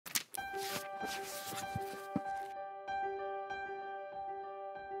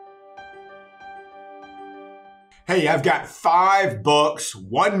Hey, I've got 5 books,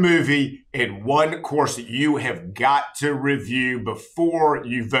 1 movie, and 1 course that you have got to review before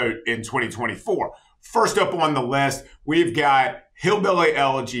you vote in 2024. First up on the list, we've got Hillbilly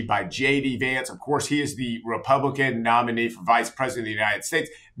Elegy by J.D. Vance. Of course, he is the Republican nominee for Vice President of the United States.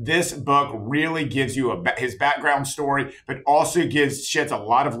 This book really gives you his background story, but also sheds a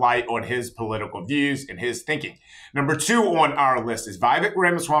lot of light on his political views and his thinking. Number 2 on our list is Vivek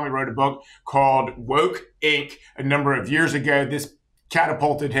Ramaswamy wrote a book called Woke Inc. a number of years ago. This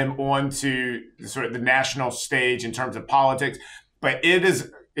catapulted him onto sort of the national stage in terms of politics, but it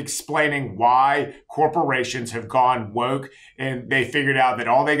is explaining why corporations have gone woke, and they figured out that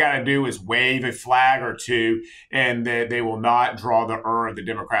all they got to do is wave a flag or two and that they will not draw the of the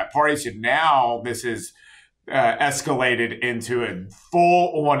Democrat Party. So now this is escalated into a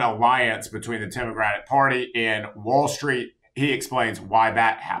full-on alliance between the Democratic Party and Wall Street. He explains why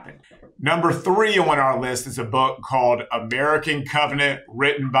that happened. Number 3 on our list is a book called American Covenant,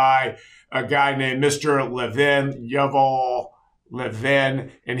 written by a guy named Mr. Levin, Yuval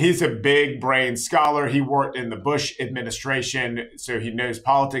Levin, and he's a big brain scholar. He worked in the Bush administration, so he knows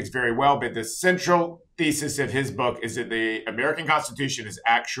politics very well. But the central thesis of his book is that the American Constitution is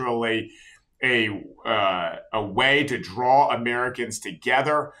actually a way to draw Americans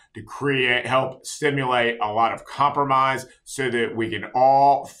together, to help stimulate a lot of compromise so that we can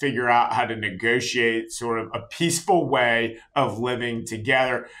all figure out how to negotiate sort of a peaceful way of living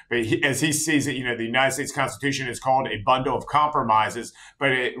together. But as he sees it, the United States Constitution is called a bundle of compromises,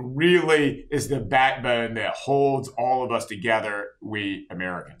 but it really is the backbone that holds all of us together, we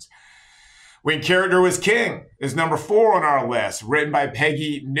Americans. When Character Was King is number 4 on our list, written by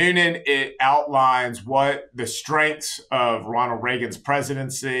Peggy, Noonan. It outlines what the strengths of Ronald Reagan's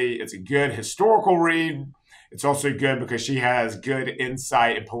presidency. It's a good historical read. It's also good because she has good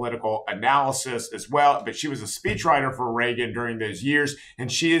insight and political analysis as well. But she was a speechwriter for Reagan during those years,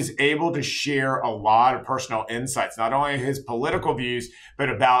 and she is able to share a lot of personal insights, not only his political views, but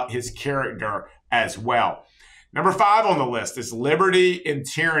about his character as well. Number 5 on the list is Liberty and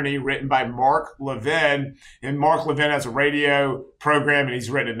Tyranny, written by Mark Levin. And Mark Levin has a radio program, and he's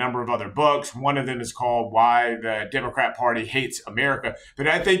written a number of other books. One of them is called Why the Democrat Party Hates America. But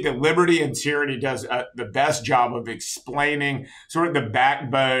I think that Liberty and Tyranny does the best job of explaining sort of the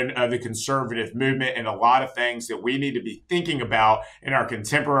backbone of the conservative movement and a lot of things that we need to be thinking about in our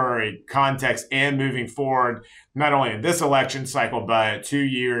contemporary context and moving forward, not only in this election cycle, but 2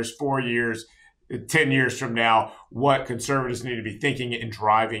 years, 4 years, 10 years from now, what conservatives need to be thinking and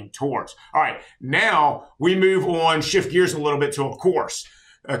driving towards. All right, now we move on, shift gears a little bit to a course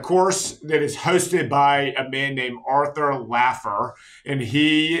that is hosted by a man named Arthur Laffer, and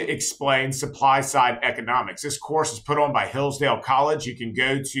he explains supply-side economics. This course is put on by Hillsdale College. You can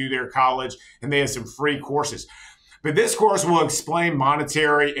go to their college, and they have some free courses. But this course will explain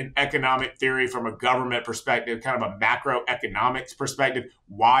monetary and economic theory from a government perspective, kind of a macroeconomics perspective,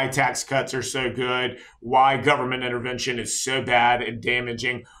 why tax cuts are so good, why government intervention is so bad and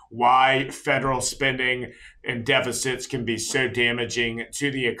damaging, why federal spending and deficits can be so damaging to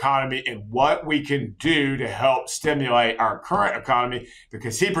the economy, and what we can do to help stimulate our current economy,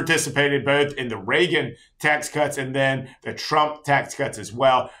 because he participated both in the Reagan tax cuts and then the Trump tax cuts as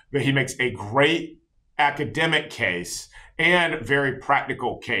well. But he makes a great academic case and very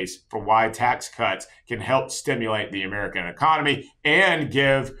practical case for why tax cuts can help stimulate the American economy and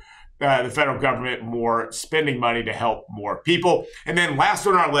give the federal government more spending money to help more people. And then last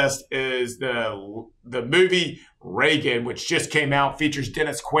on our list is the movie Reagan, which just came out, features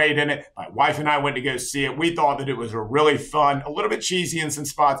Dennis Quaid in it. My wife and I went to go see it. We thought that it was a really fun, a little bit cheesy in some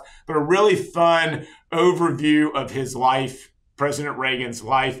spots, but a really fun overview of his life, President Reagan's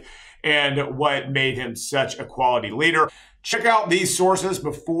life, and what made him such a quality leader. Check out these sources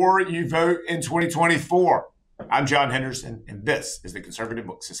before you vote in 2024. I'm John Henderson, and this is the Conservative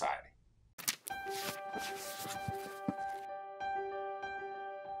Book Society.